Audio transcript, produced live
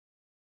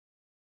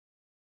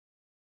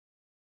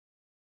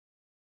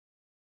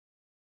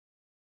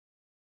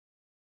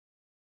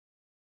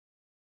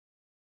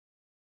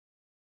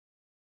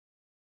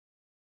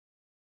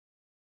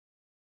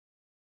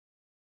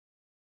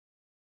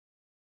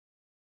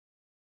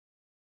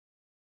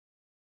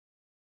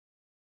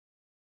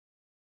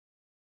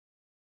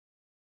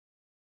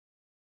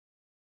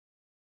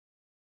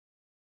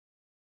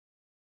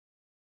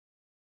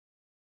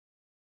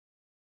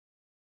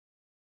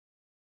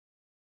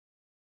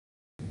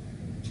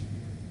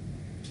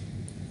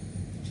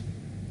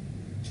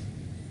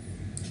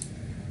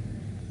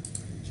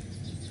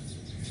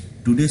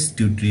Today's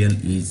tutorial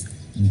is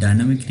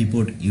dynamic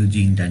report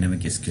using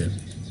dynamic SQL.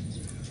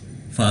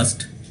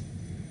 First,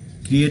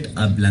 create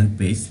a blank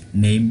page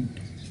named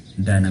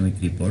dynamic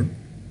report.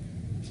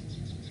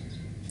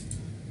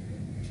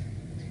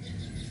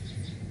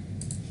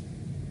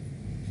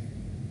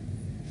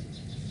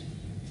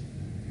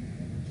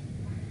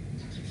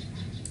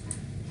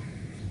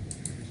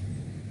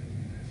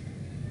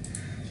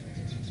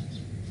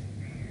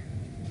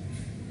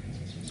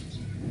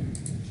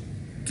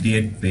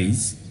 Create page,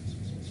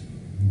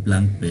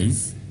 blank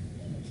page.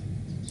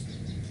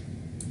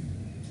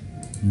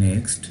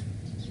 Next,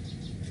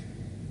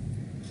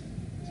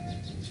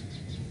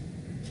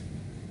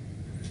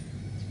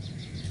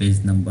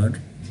 page number,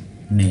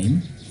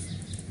 name,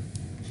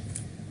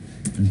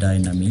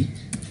 dynamic,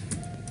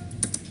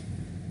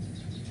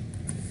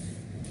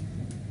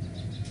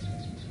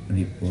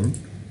 report,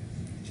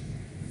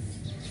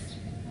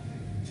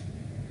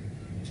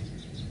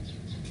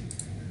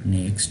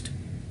 next,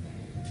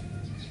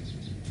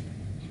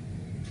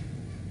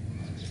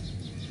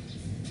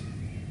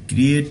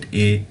 create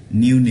a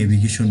new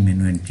navigation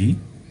menu entry,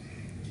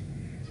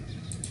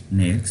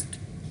 next,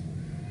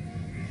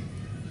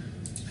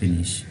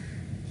 finish.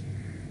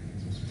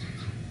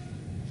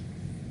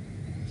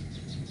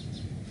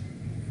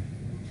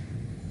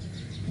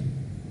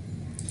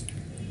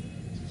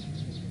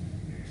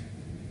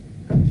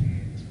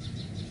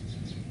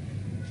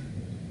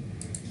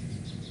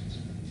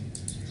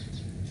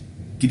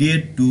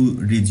 Create two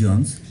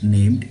regions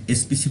named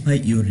specify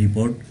your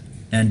report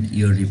and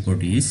your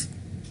report is.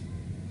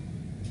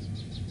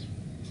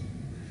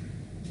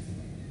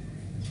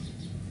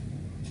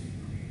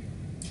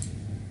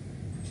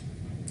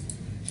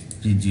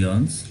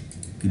 Regions,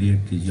 create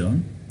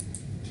region.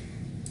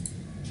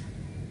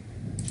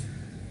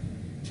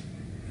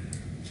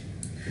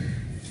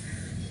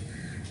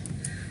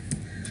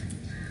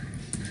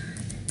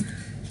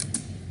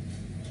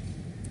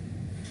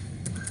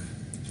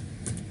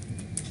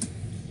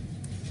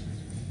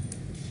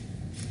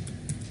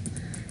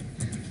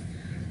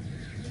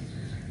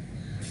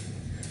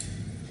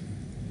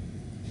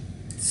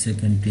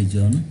 Second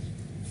region,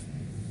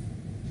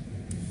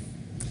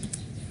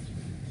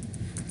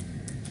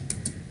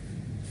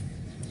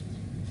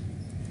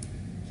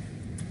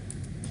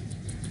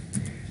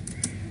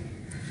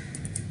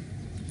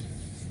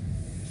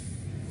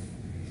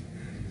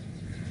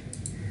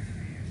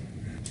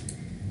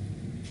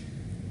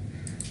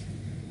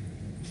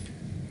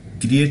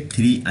 create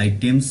 3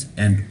 items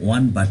and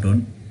 1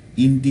 button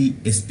in the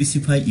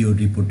specify your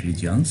report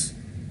regions.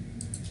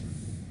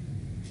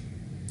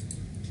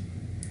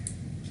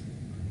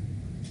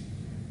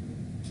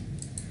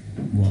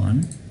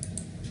 One,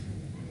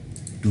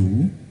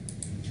 two,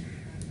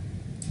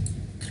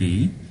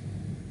 three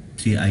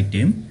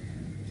item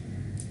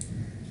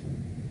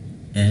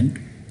and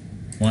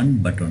 1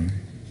 button.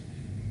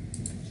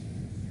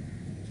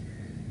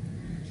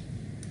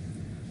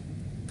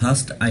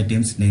 First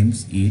item's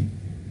names is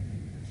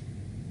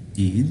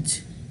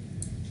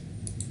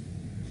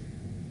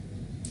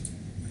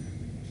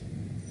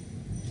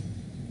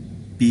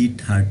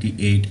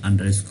P38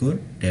 underscore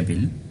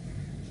table.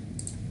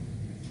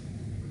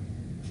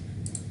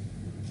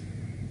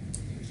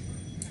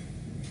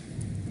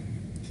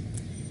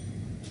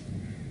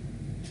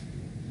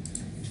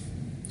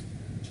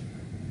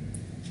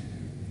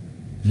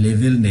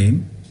 Label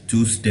name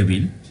choose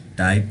table,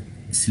 type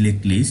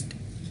select list,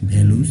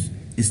 values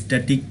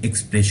static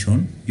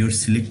expression your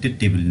selected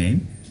table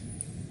name.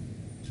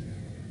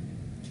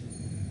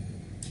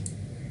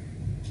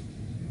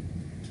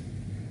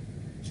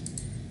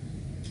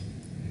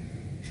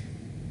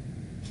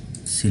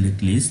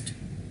 Select list,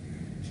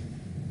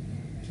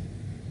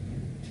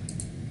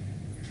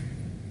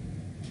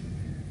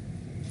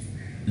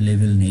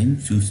 label name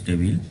choose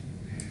table,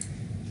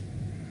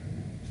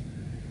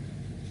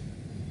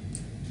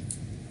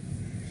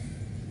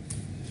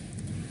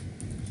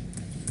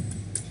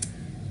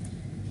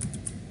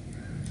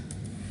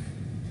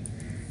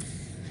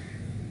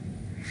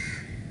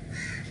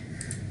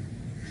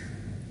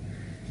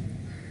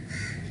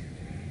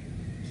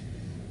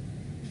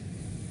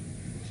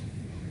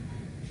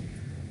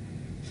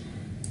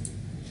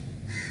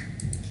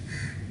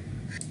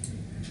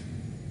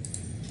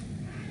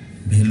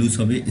 values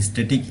of a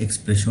static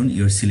expression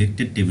your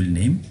selected table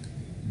name,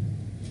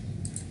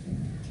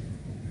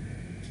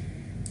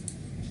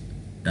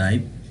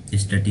 type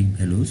static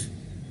values,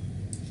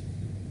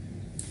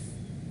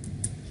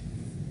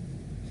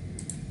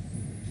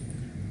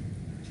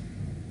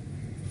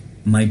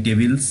 my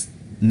table's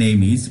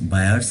name is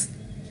buyers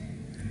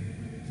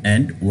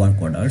and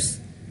work orders.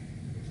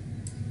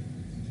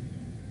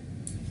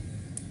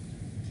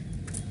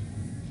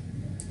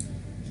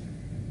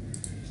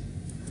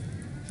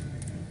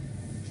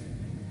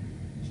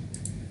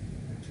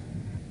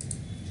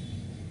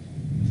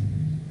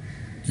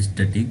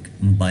 Static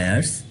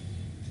buyers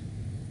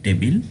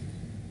table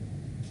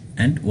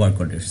and work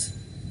orders.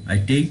 I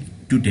take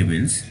 2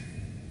 tables,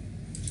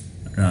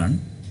 run,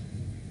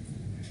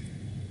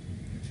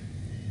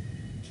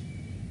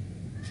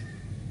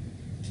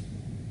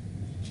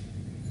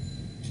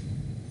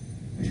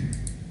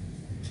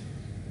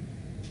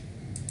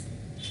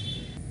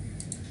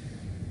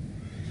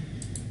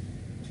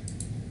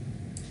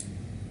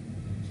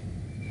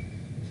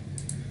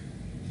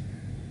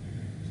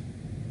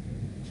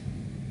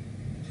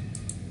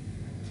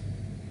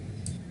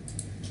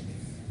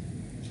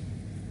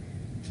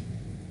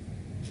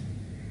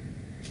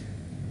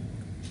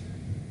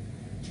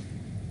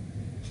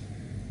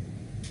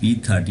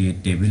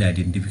 P38 table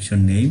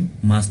identification name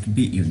must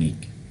be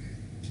unique.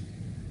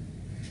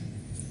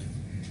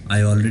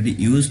 I already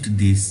used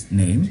this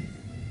name,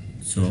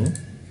 so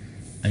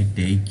I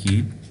take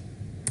it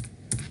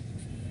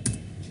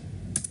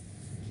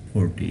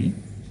 40.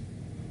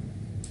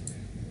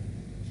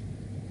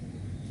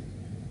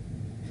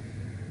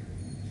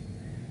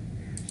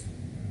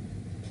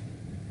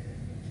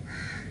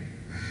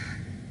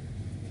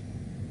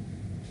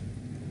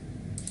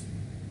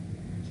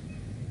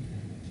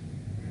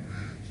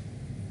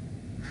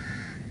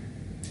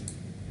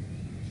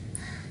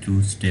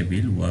 Choose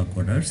table work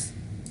orders,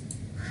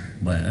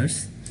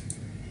 buyers.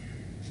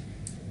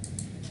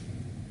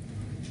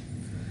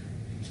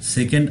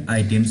 Second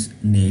item's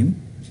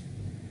name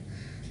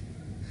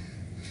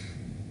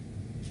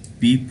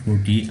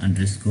P40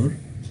 underscore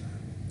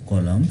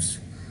columns.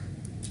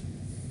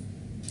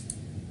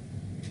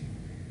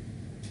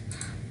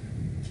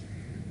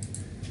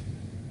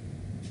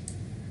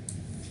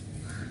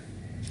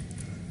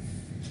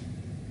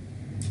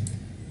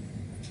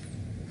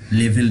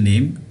 Level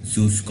name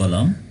choose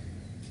column.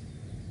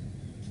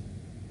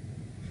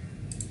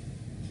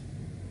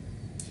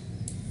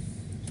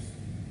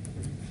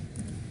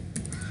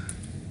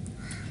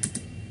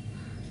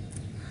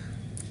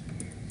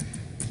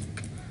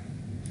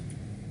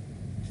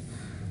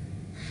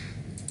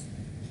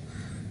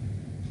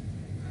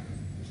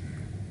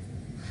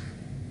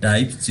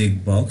 Type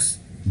checkbox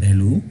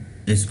value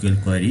SQL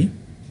query.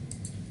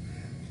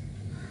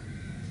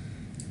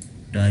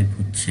 Type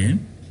হচ্ছে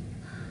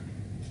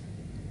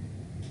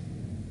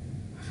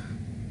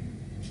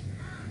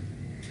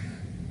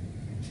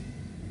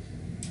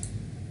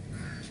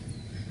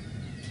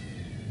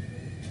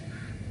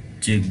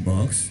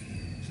checkbox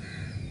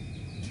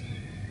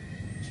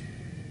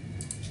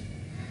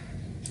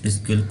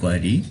SQL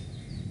query.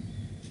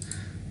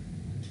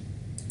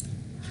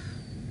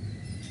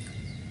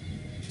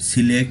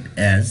 Select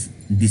as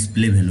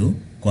display value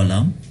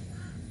column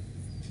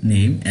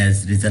name as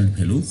result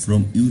value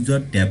from user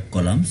tab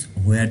columns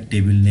where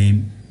table name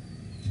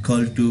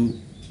equal to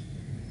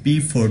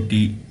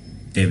P40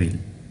 table.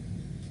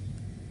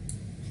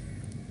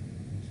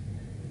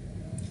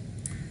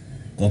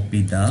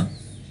 Copy the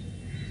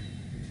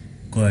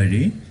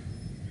query,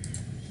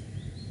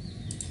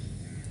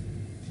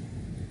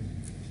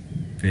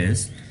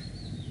 paste,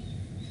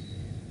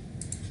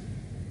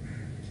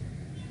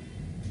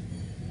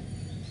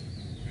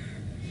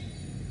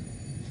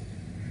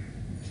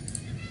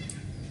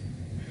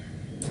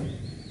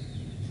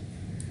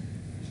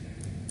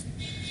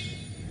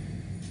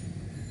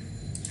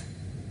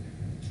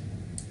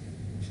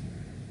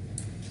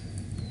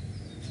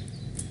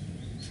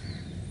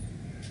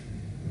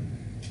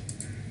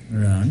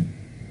 run.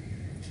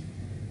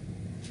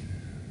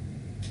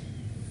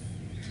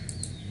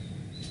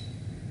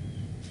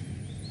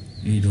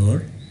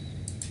 Error,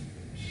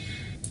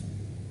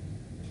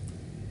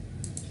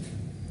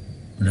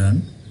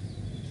 run.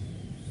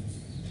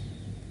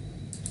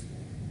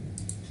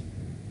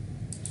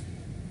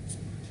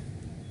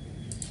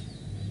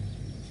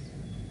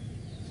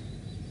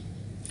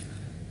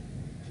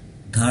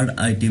 Third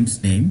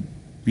item's name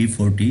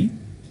P40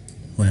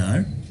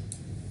 where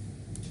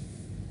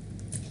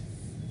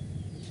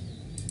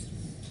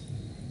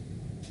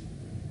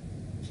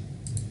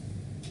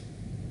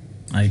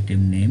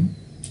item name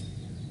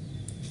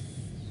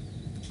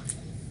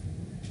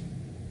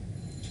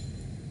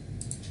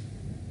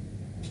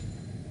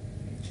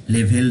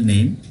level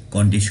name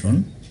condition.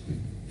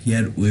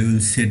 Here we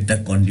will set the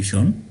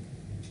condition.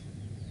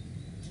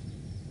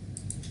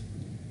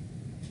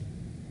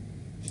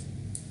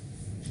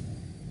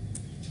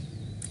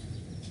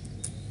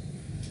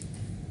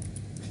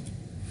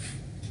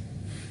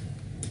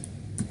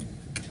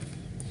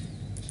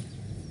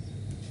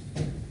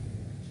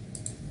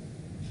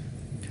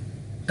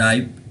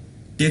 Type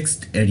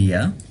text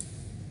area,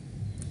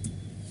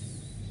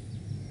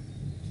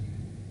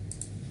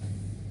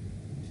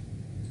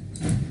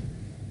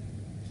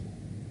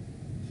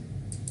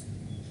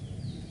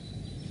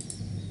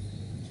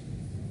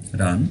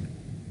 run.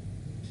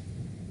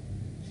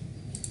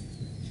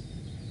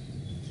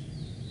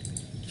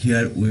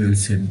 Here we will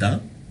set the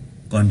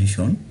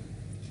condition.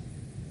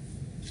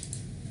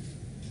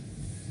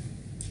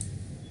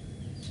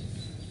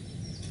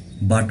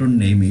 Button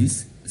name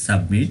is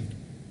submit.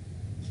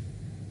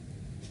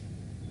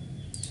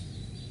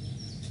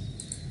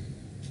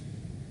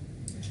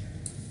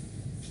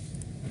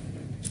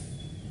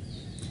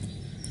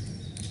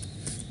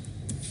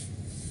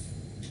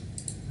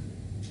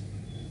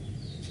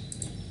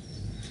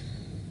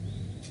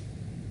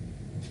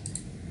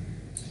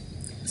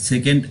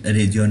 Second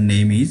region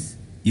name is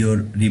your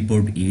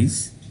report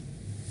is.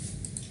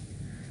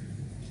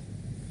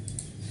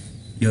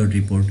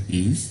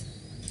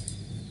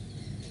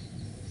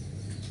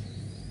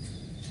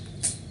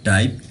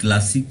 Type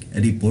classic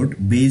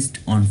report based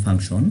on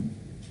function.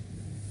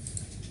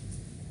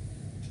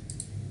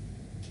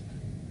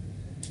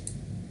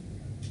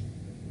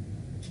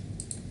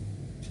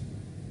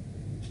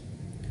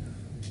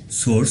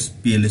 Source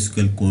PL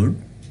SQL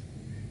code.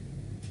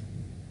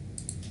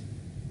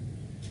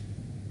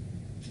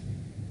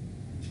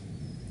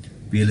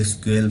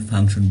 PL/SQL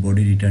function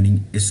body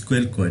returning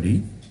SQL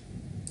query.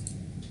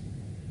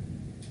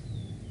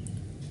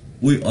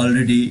 We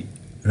already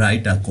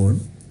write a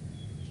code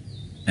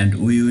and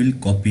we will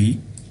copy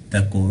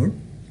the code.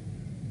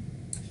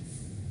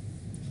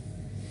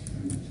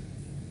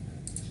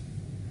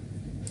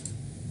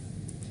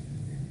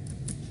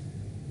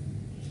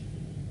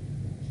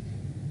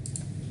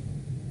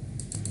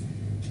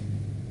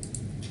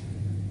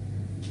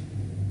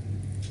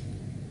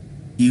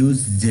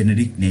 Use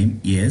generic name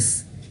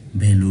yes,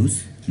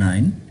 values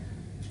 9.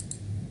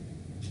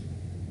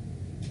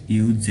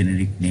 Use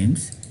generic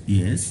names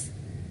yes,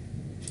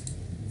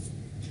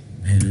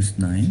 values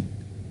 9.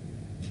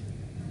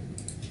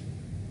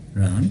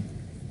 Run.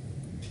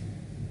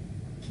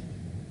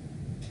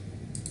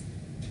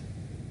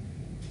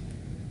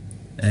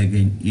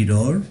 Again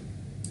error.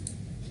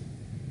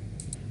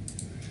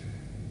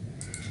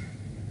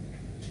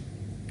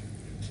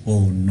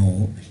 Oh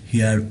no,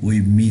 here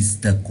we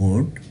missed the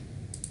code.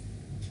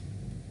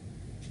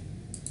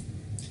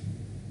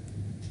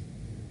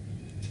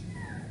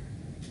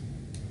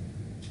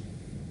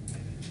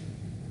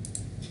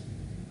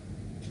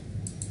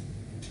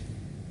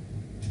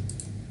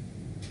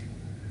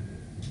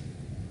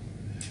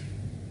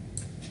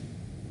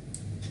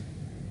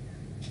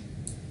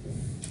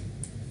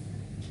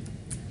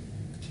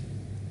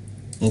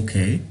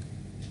 Okay,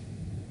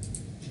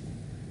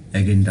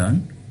 again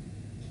done.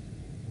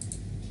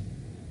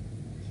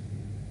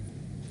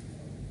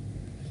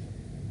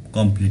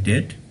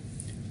 Completed.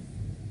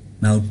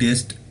 Now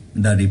test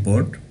the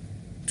report.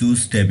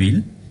 Choose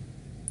table,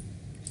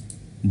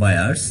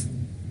 buyers,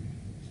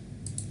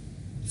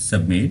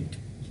 submit.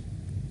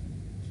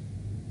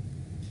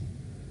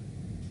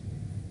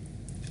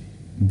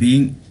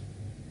 Being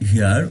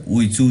here,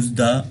 we choose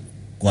the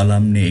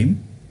column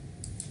name,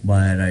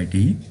 buyer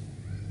ID,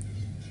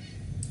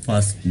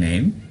 first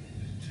name,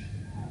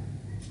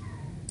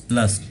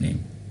 last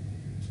name.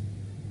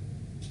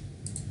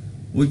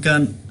 We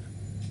can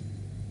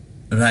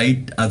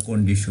write a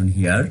condition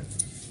here.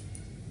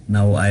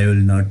 Now I will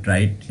not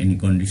write any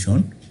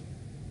condition.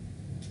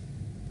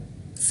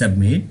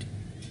 Submit.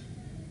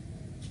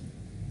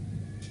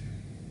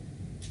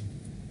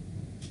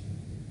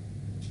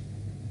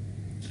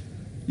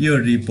 Your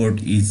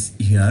report is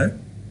here.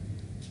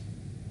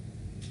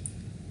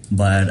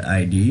 Buyer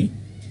ID,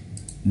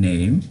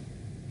 name,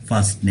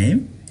 first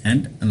name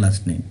and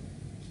last name.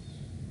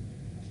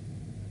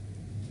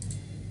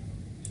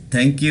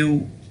 Thank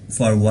you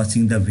for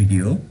watching the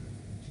video.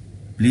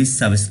 Please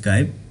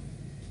subscribe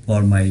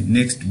for my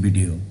next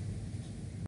video.